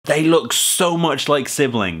They look so much like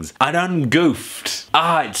siblings. I done goofed.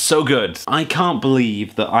 It's so good. I can't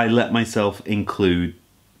believe that I let myself include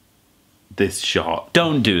this shot.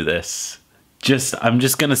 Don't do this. I'm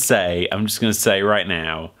just gonna say right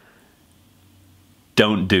now,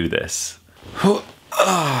 don't do this.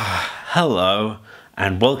 Hello,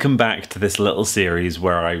 and welcome back to this little series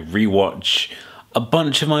where I rewatch a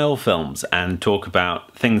bunch of my old films and talk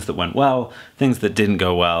about things that went well, things that didn't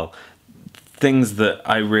go well, things that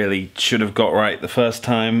I really should have got right the first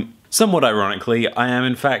time. Somewhat ironically, I am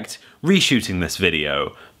in fact reshooting this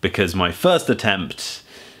video because my first attempt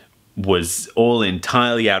was all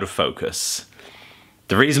entirely out of focus.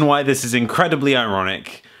 The reason why this is incredibly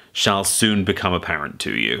ironic shall soon become apparent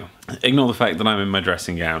to you. Ignore the fact that I'm in my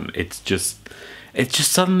dressing gown. It's just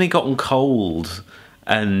suddenly gotten cold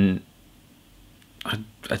and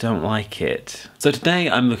I don't like it. So today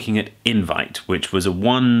I'm looking at Invite, which was a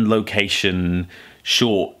one location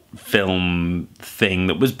short film thing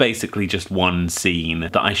that was basically just one scene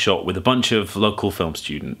that I shot with a bunch of local film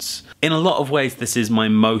students. In a lot of ways this is my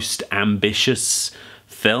most ambitious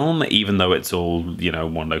film, even though it's all, you know,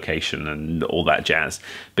 one location and all that jazz,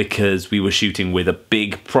 because we were shooting with a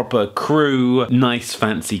big proper crew, nice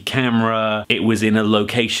fancy camera. It was in a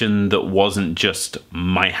location that wasn't just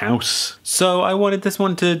my house. So I wanted this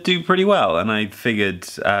one to do pretty well, and I figured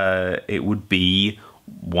it would be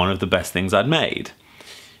one of the best things I'd made.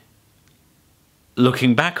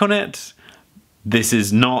 Looking back on it, this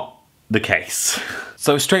is not the case.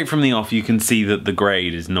 So straight from the off you can see that the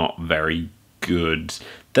grade is not very good.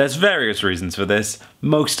 There's various reasons for this,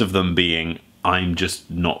 most of them being I'm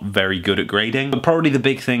just not very good at grading. But probably the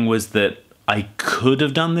big thing was that I could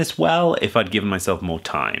have done this well if I'd given myself more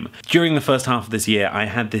time. During the first half of this year, I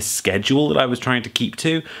had this schedule that I was trying to keep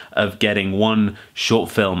to of getting one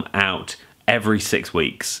short film out every 6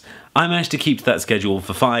 weeks. I managed to keep to that schedule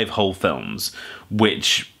for 5 whole films,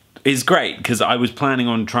 which is great because I was planning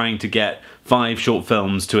on trying to get 5 short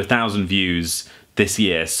films to 1,000 views this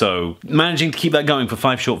year, so managing to keep that going for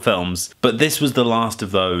 5 short films. But this was the last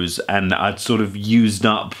of those, and I'd sort of used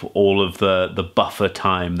up all of the buffer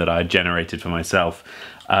time that I'd generated for myself,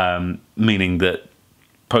 meaning that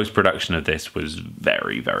post-production of this was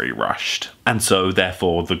very, very rushed. And so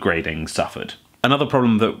therefore the grading suffered. Another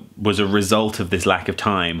problem that was a result of this lack of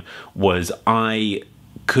time was I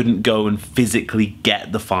couldn't go and physically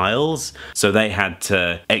get the files, so they had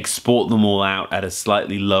to export them all out at a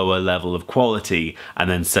slightly lower level of quality and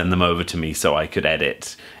then send them over to me so I could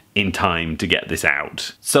edit in time to get this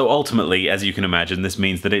out. So ultimately, as you can imagine, this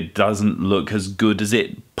means that it doesn't look as good as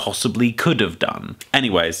it possibly could have done.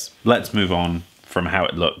 Anyways, let's move on from how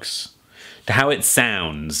it looks to how it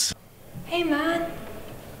sounds. Hey man,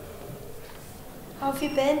 how have you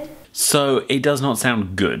been? So it does not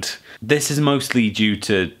sound good. This is mostly due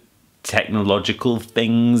to technological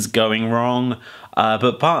things going wrong,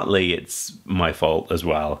 but partly it's my fault as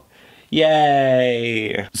well.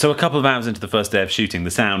 Yay! So a couple of hours into the first day of shooting, the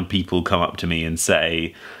sound people come up to me and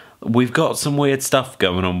say, "We've got some weird stuff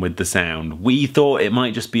going on with the sound. We thought it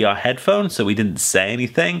might just be our headphones, so we didn't say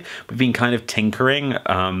anything. We've been kind of tinkering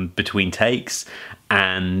between takes,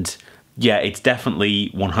 and yeah, it's definitely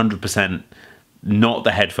 100% not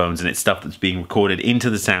the headphones, and it's stuff that's being recorded into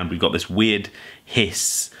the sound. We've got this weird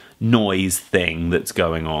hiss noise thing that's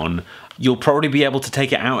going on. You'll probably be able to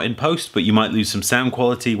take it out in post, but you might lose some sound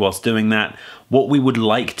quality whilst doing that. What we would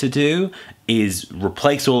like to do is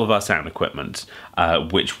replace all of our sound equipment,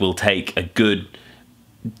 which will take a good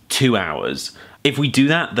 2 hours. If we do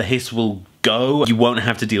that, the hiss will go. You won't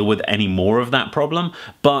have to deal with any more of that problem,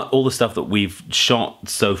 but all the stuff that we've shot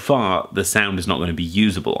so far, the sound is not going to be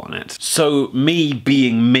usable on it. So me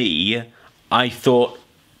being me, I thought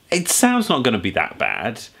it sounds not going to be that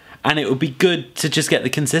bad, and it would be good to just get the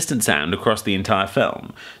consistent sound across the entire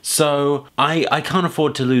film. So I can't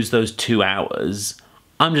afford to lose those 2 hours.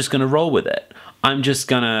 I'm just going to roll with it. I'm just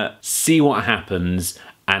going to see what happens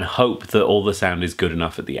and hope that all the sound is good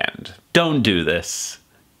enough at the end. Don't do this.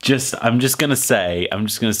 I'm just gonna say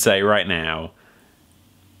right now,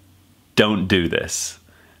 don't do this.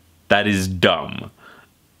 That is dumb.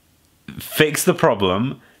 Fix the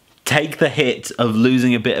problem, take the hit of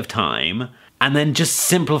losing a bit of time, and then just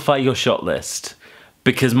simplify your shot list.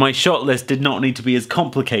 Because my shot list did not need to be as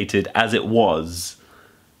complicated as it was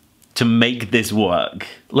to make this work.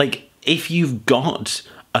 Like, if you've got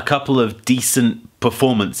a couple of decent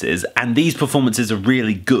performances, and these performances are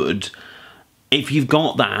really good, if you've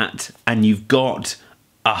got that and you've got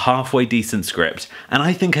a halfway decent script, and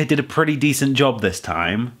I think I did a pretty decent job this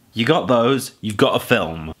time, you got those, you've got a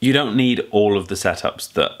film. You don't need all of the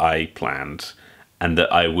setups that I planned, and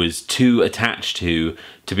that I was too attached to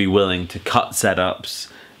be willing to cut setups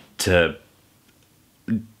to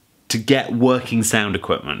get working sound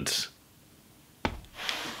equipment.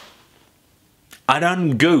 I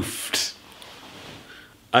done goofed.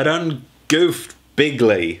 I done goofed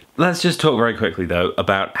bigly. Let's just talk very quickly though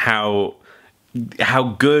about how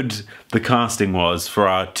good the casting was for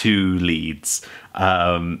our two leads.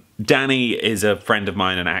 Danny is a friend of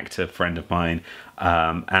mine, an actor friend of mine,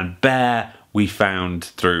 and Bear we found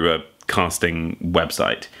through a casting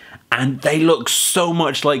website. And they look so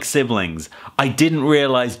much like siblings. I didn't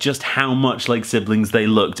realize just how much like siblings they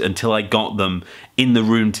looked until I got them in the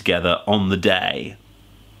room together on the day.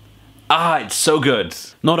 It's so good.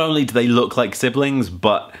 Not only do they look like siblings,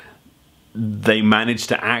 but they manage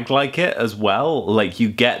to act like it as well. Like, you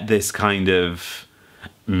get this kind of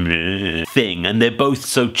thing, and they're both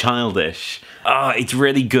so childish. It's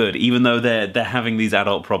really good. Even though they're having these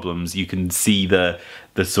adult problems, you can see the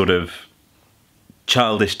sort of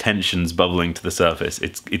childish tensions bubbling to the surface.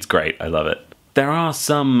 It's great. I love it. There are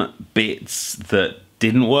some bits that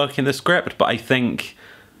didn't work in the script, but I think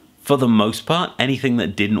for the most part, anything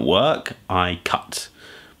that didn't work, I cut.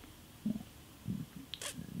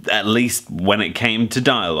 At least when it came to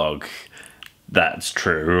dialogue. That's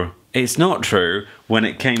true. It's not true when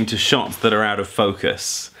it came to shots that are out of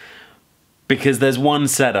focus. Because there's one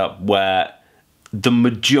setup where the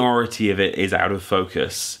majority of it is out of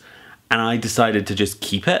focus, and I decided to just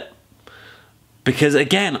keep it. Because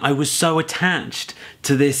again, I was so attached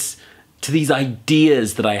to these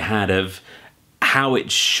ideas that I had of how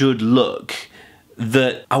it should look,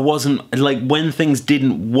 that I wasn't, like, when things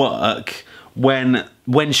didn't work, when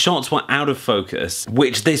shots were out of focus,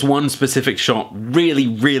 which this one specific shot really,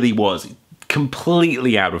 really was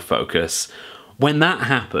completely out of focus, when that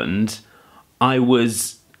happened, I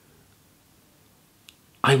was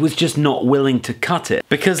just not willing to cut it.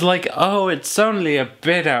 Because, like, oh, it's only a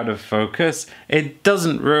bit out of focus. It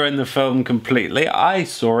doesn't ruin the film completely. I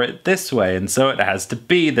saw it this way, and so it has to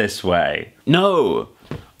be this way. No!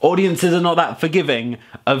 Audiences are not that forgiving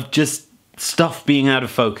of just stuff being out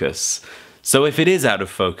of focus. So if it is out of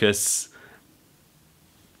focus,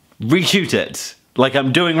 reshoot it, like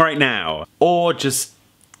I'm doing right now. Or just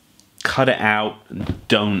cut it out and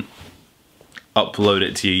don't upload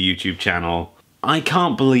it to your YouTube channel. I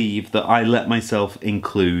can't believe that I let myself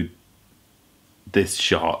include this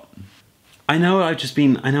shot. I know I've just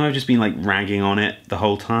been like ragging on it the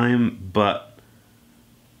whole time, but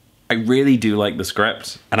I really do like the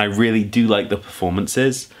script, and I really do like the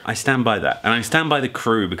performances. I stand by that, and I stand by the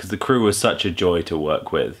crew, because the crew was such a joy to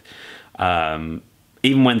work with.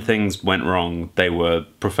 Even when things went wrong, they were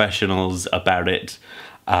professionals about it,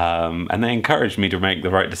 and they encouraged me to make the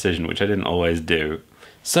right decision, which I didn't always do.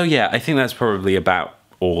 So yeah, I think that's probably about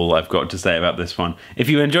all I've got to say about this one. If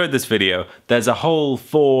you enjoyed this video, there's a whole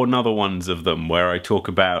 4 other ones of them where I talk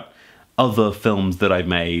about other films that I've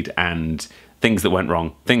made and things that went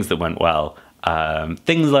wrong, things that went well,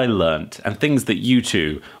 things I learnt, and things that you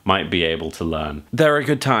too might be able to learn. They're a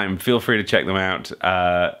good time. Feel free to check them out.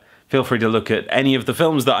 Feel free to look at any of the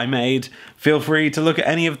films that I made. Feel free to look at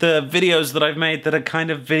any of the videos that I've made that are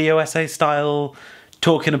kind of video essay style,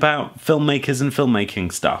 talking about filmmakers and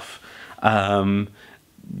filmmaking stuff.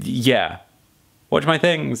 Yeah. Watch my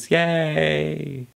things. Yay!